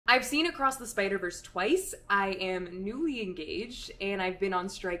I've seen Across the Spider-Verse twice, I am newly engaged, and I've been on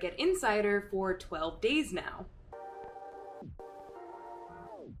strike at Insider for 12 days now.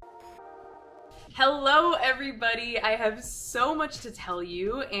 Hello everybody! I have so much to tell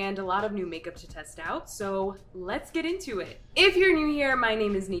you and a lot of new makeup to test out, so let's get into it. If you're new here, my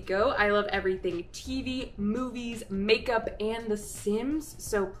name is Nico. I love everything TV, movies, makeup, and The Sims,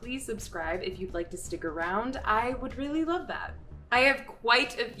 so please subscribe if you'd like to stick around. I would really love that. I have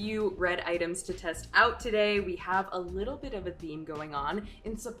quite a few red items to test out today. We have a little bit of a theme going on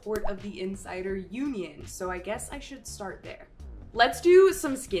in support of the Insider Union, so I guess I should start there. Let's do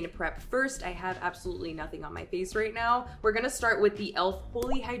some skin prep. First, I have absolutely nothing on my face right now. We're gonna start with the e.l.f.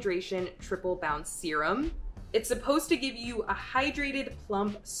 Holy Hydration Triple Bounce Serum. It's supposed to give you a hydrated,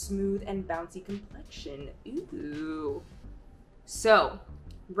 plump, smooth, and bouncy complexion. Ooh. So,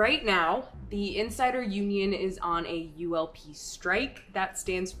 right now, the Insider Union is on a ULP strike. That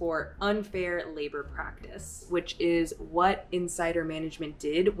stands for Unfair Labor Practice, which is what Insider management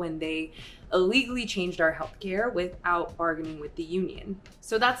did when they illegally changed our healthcare without bargaining with the union.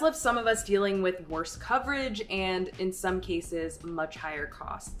 So that's left some of us dealing with worse coverage and, in some cases, much higher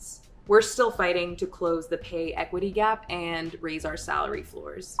costs. We're still fighting to close the pay equity gap and raise our salary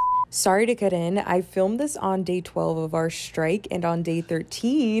floors. Sorry to cut in. I filmed this on day 12 of our strike, and on day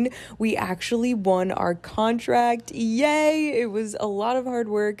 13, we actually won our contract. Yay! It was a lot of hard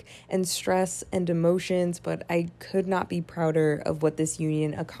work and stress and emotions, but I could not be prouder of what this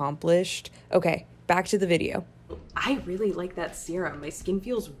union accomplished. Okay, back to the video. I really like that serum. My skin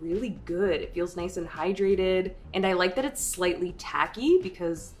feels really good. It feels nice and hydrated, and I like that it's slightly tacky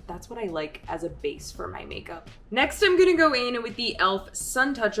because that's what I like as a base for my makeup. Next, I'm gonna go in with the e.l.f.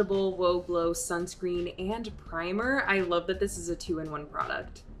 Suntouchable Wow Glow Sunscreen and Primer. I love that this is a 2-in-1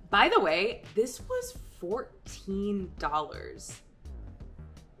 product. By the way, this was $14.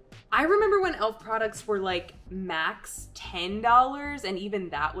 I remember when e.l.f. products were like max $10, and even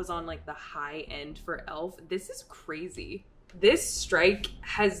that was on like the high end for e.l.f. This is crazy. This strike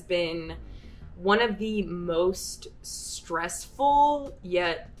has been one of the most stressful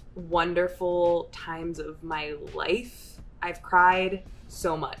yet wonderful times of my life. I've cried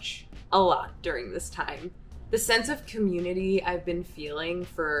so much, a lot during this time. The sense of community I've been feeling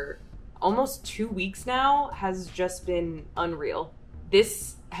for almost 2 weeks now has just been unreal.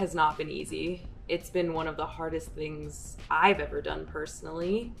 This has not been easy. It's been one of the hardest things I've ever done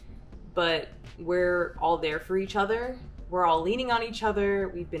personally, but we're all there for each other. We're all leaning on each other.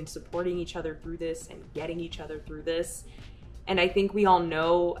 We've been supporting each other through this and getting each other through this. And I think we all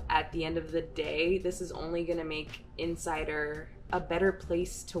know at the end of the day, this is only gonna make Insider a better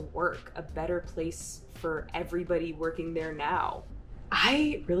place to work, a better place for everybody working there now.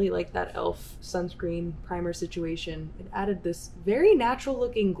 I really like that e.l.f. sunscreen primer situation. It added this very natural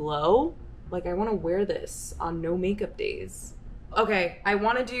looking glow. Like, I want to wear this on no makeup days. Okay, I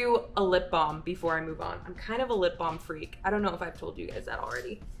want to do a lip balm before I move on. I'm kind of a lip balm freak. I don't know if I've told you guys that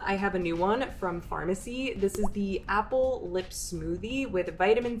already. I have a new one from Farmacy. This is the Apple Lip Smoothie with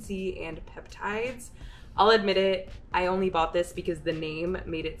vitamin C and peptides. I'll admit it, I only bought this because the name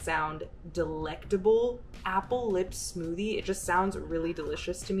made it sound delectable. Apple Lip Smoothie, it just sounds really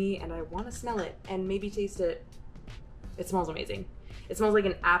delicious to me, and I want to smell it and maybe taste it. It smells amazing. It smells like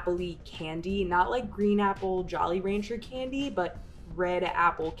an apple-y candy, not like green apple Jolly Rancher candy, but red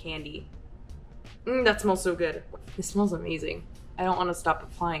apple candy. That smells so good. It smells amazing. I don't want to stop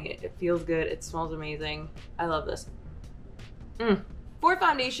applying it. It feels good, it smells amazing. I love this. For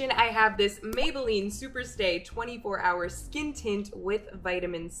foundation, I have this Maybelline Superstay 24-Hour Skin Tint with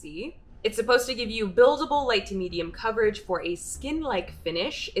Vitamin C. It's supposed to give you buildable light to medium coverage for a skin-like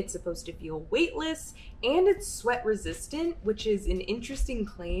finish. It's supposed to feel weightless, and it's sweat resistant, which is an interesting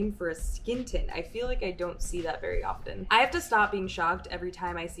claim for a skin tint. I feel like I don't see that very often. I have to stop being shocked every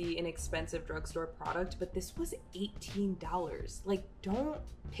time I see an expensive drugstore product, but this was $18. Like, don't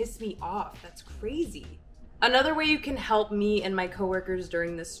piss me off. That's crazy. Another way you can help me and my coworkers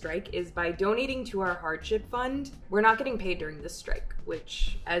during this strike is by donating to our hardship fund. We're not getting paid during this strike,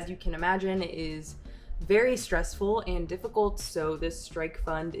 which, as you can imagine, is very stressful and difficult, so this strike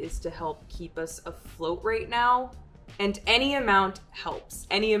fund is to help keep us afloat right now. And any amount helps.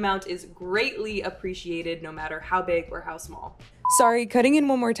 Any amount is greatly appreciated, no matter how big or how small. Sorry, cutting in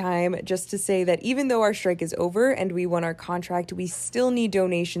one more time just to say that even though our strike is over and we won our contract, we still need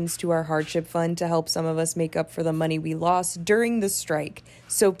donations to our hardship fund to help some of us make up for the money we lost during the strike.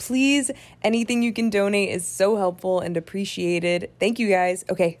 So please, anything you can donate is so helpful and appreciated. Thank you guys.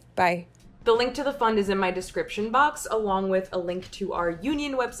 Okay, bye. The link to the fund is in my description box, along with a link to our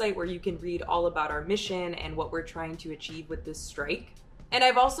union website where you can read all about our mission and what we're trying to achieve with this strike. And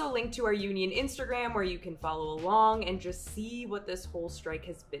I've also linked to our union Instagram where you can follow along and just see what this whole strike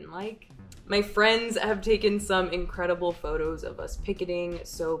has been like. My friends have taken some incredible photos of us picketing,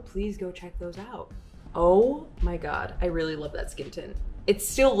 so please go check those out. Oh my God, I really love that skin tint. It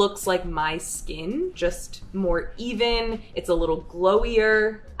still looks like my skin, just more even. It's a little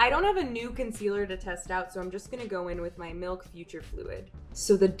glowier. I don't have a new concealer to test out, so I'm just gonna go in with my Milk Future Fluid.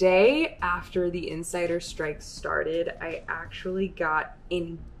 So the day after the insider strike started, I actually got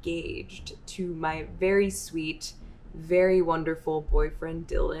engaged to my very sweet, very wonderful boyfriend,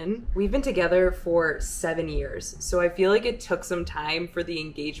 Dylan. We've been together for 7 years, so I feel like it took some time for the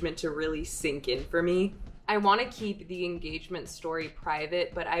engagement to really sink in for me. I want to keep the engagement story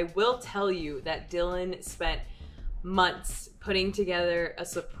private, but I will tell you that Dylan spent months putting together a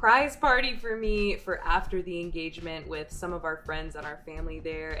surprise party for me for after the engagement with some of our friends and our family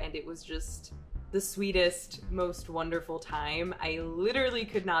there, and it was just the sweetest, most wonderful time. I literally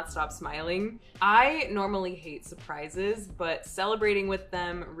could not stop smiling. I normally hate surprises, but celebrating with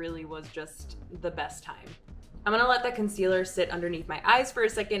them really was just the best time. I'm gonna let that concealer sit underneath my eyes for a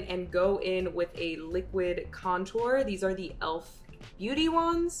second and go in with a liquid contour. These are the e.l.f. Beauty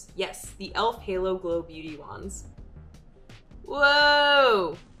Wands. Yes, the e.l.f. Halo Glow Beauty Wands.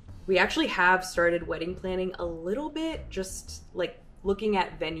 Whoa! We actually have started wedding planning a little bit, just like looking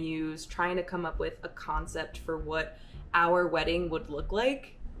at venues, trying to come up with a concept for what our wedding would look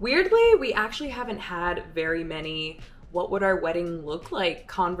like. Weirdly, we actually haven't had very many what would our wedding look like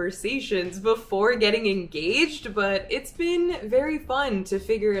conversations before getting engaged, but it's been very fun to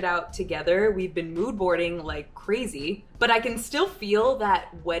figure it out together. We've been mood boarding like crazy, but I can still feel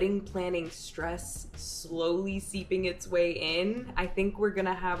that wedding planning stress slowly seeping its way in. I think we're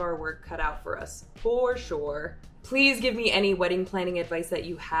gonna have our work cut out for us for sure. Please give me any wedding planning advice that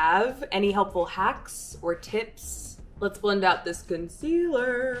you have, any helpful hacks or tips. Let's blend out this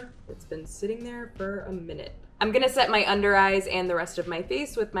concealer. It's been sitting there for a minute. I'm gonna set my under eyes and the rest of my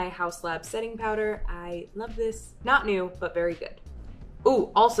face with my House Lab setting powder. I love this. Not new, but very good. Ooh,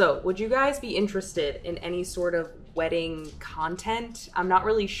 also, would you guys be interested in any sort of wedding content? I'm not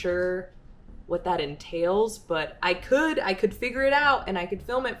really sure what that entails, but I could figure it out and I could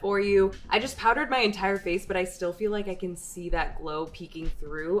film it for you. I just powdered my entire face, but I still feel like I can see that glow peeking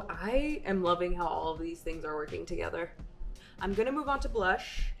through. I am loving how all of these things are working together. I'm gonna move on to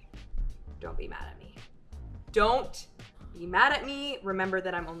blush. Don't be mad at me. Don't be mad at me. Remember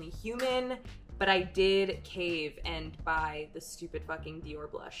that I'm only human, but I did cave and buy the stupid fucking Dior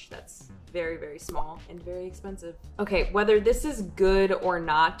blush. That's very, very small and very expensive. Okay, whether this is good or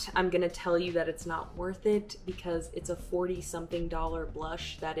not, I'm gonna tell you that it's not worth it because it's a 40-something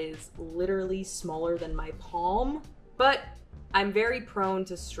blush that is literally smaller than my palm. But I'm very prone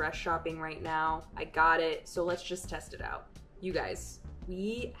to stress shopping right now. I got it, so let's just test it out. You guys,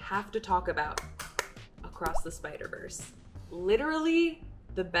 we have to talk about Across the Spider-Verse. Literally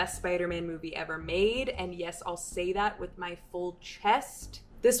the best Spider-Man movie ever made, and yes, I'll say that with my full chest.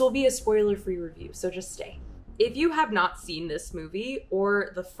 This will be a spoiler-free review, so just stay. If you have not seen this movie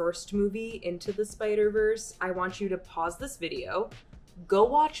or the first movie Into the Spider-Verse, I want you to pause this video, go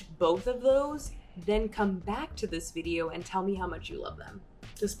watch both of those, then come back to this video and tell me how much you love them.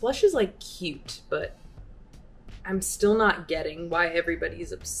 This blush is like cute, but I'm still not getting why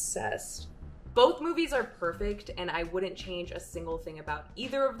everybody's obsessed. Both movies are perfect and I wouldn't change a single thing about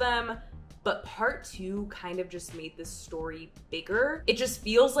either of them, but part 2 kind of just made this story bigger. It just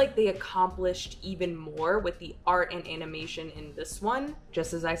feels like they accomplished even more with the art and animation in this one.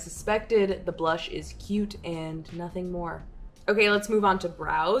 Just as I suspected, the blush is cute and nothing more. Okay, let's move on to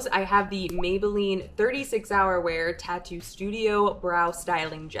brows. I have the Maybelline 36-Hour Wear Tattoo Studio Brow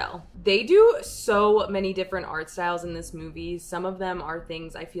Styling Gel. They do so many different art styles in this movie. Some of them are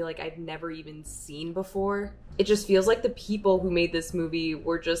things I feel like I've never even seen before. It just feels like the people who made this movie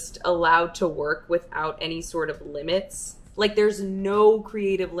were just allowed to work without any sort of limits. Like, there's no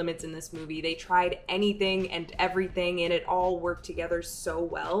creative limits in this movie. They tried anything and everything and it all worked together so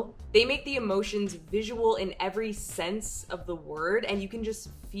well. They make the emotions visual in every sense of the word, and you can just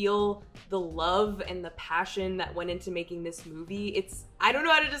feel the love and the passion that went into making this movie. I don't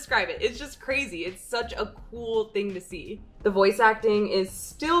know how to describe it. It's just crazy. It's such a cool thing to see. The voice acting is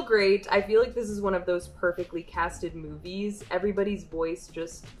still great. I feel like this is one of those perfectly casted movies. Everybody's voice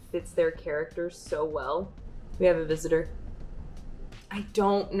just fits their character so well. We have a visitor. I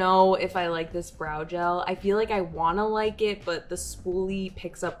don't know if I like this brow gel. I feel like I want to like it, but the spoolie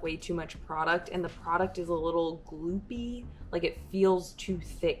picks up way too much product and the product is a little gloopy. Like it feels too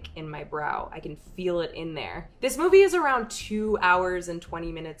thick in my brow. I can feel it in there. This movie is around 2 hours and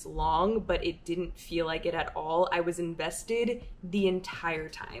 20 minutes long, but it didn't feel like it at all. I was invested the entire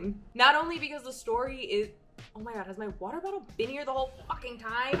time. Not only because the story is, oh my God, has my water bottle been here the whole fucking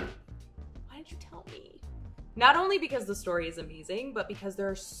time? Why didn't you tell me? Not only because the story is amazing, but because there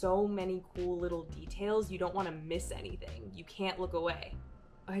are so many cool little details, you don't want to miss anything. You can't look away.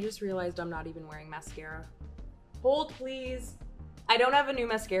 I just realized I'm not even wearing mascara. Hold, please. I don't have a new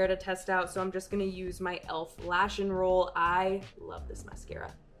mascara to test out, so I'm just gonna use my e.l.f. Lash and Roll. I love this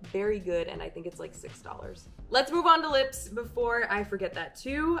mascara. Very good, and I think it's like $6. Let's move on to lips before I forget that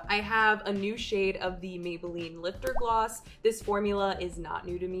too. I have a new shade of the Maybelline Lifter Gloss. This formula is not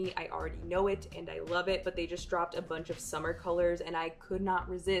new to me. I already know it and I love it, but they just dropped a bunch of summer colors and I could not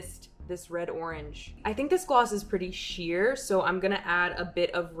resist this red orange. I think this gloss is pretty sheer, so I'm gonna add a bit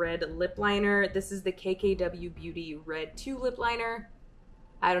of red lip liner. This is the KKW Beauty Red 2 lip liner.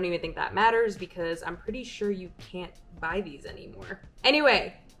 I don't even think that matters because I'm pretty sure you can't buy these anymore.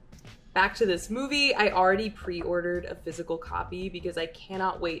 Anyway, back to this movie. I already pre-ordered a physical copy because I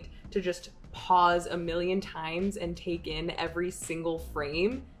cannot wait to just pause a million times and take in every single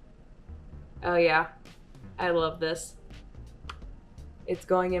frame. Oh yeah, I love this. It's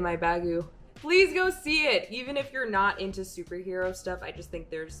going in my bagu. Please go see it. Even if you're not into superhero stuff, I just think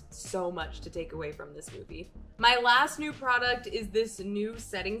there's so much to take away from this movie. My last new product is this new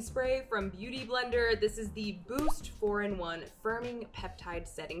setting spray from Beauty Blender. This is the Boost 4-in-1 Firming Peptide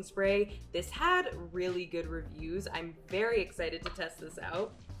Setting Spray. This had really good reviews. I'm very excited to test this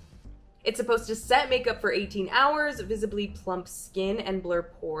out. It's supposed to set makeup for 18 hours, visibly plump skin and blur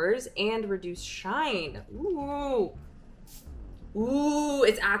pores, and reduce shine. Ooh. Ooh,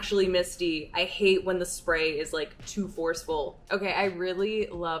 it's actually misty. I hate when the spray is like too forceful. Okay, I really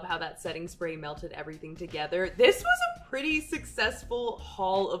love how that setting spray melted everything together. This was a pretty successful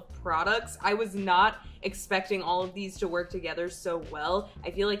haul of products. I was not expecting all of these to work together so well.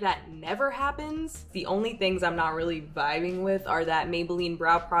 I feel like that never happens. The only things I'm not really vibing with are that Maybelline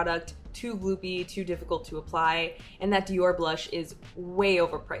brow product, too gloopy, too difficult to apply, and that Dior blush is way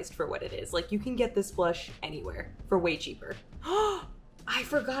overpriced for what it is. Like, you can get this blush anywhere for way cheaper. I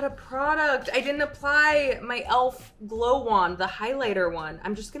forgot a product. I didn't apply my e.l.f. Glow Wand, the highlighter one.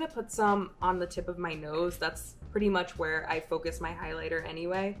 I'm just gonna put some on the tip of my nose. That's pretty much where I focus my highlighter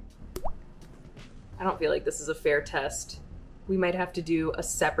anyway. I don't feel like this is a fair test. We might have to do a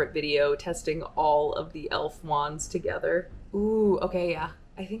separate video testing all of the e.l.f. wands together. Ooh, okay, yeah.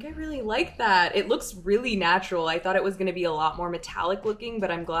 I think I really like that. It looks really natural. I thought it was gonna be a lot more metallic looking, but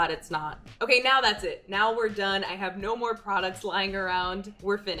I'm glad it's not. Okay, now that's it. Now we're done. I have no more products lying around.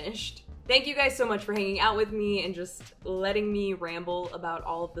 We're finished. Thank you guys so much for hanging out with me and just letting me ramble about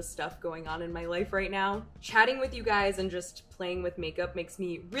all of the stuff going on in my life right now. Chatting with you guys and just playing with makeup makes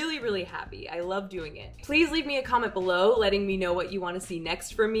me really, really happy. I love doing it. Please leave me a comment below letting me know what you want to see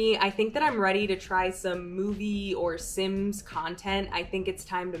next from me. I think that I'm ready to try some movie or Sims content. I think it's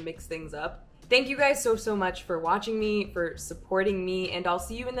time to mix things up. Thank you guys so much for watching me, for supporting me, and I'll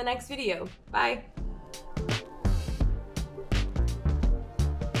see you in the next video. Bye.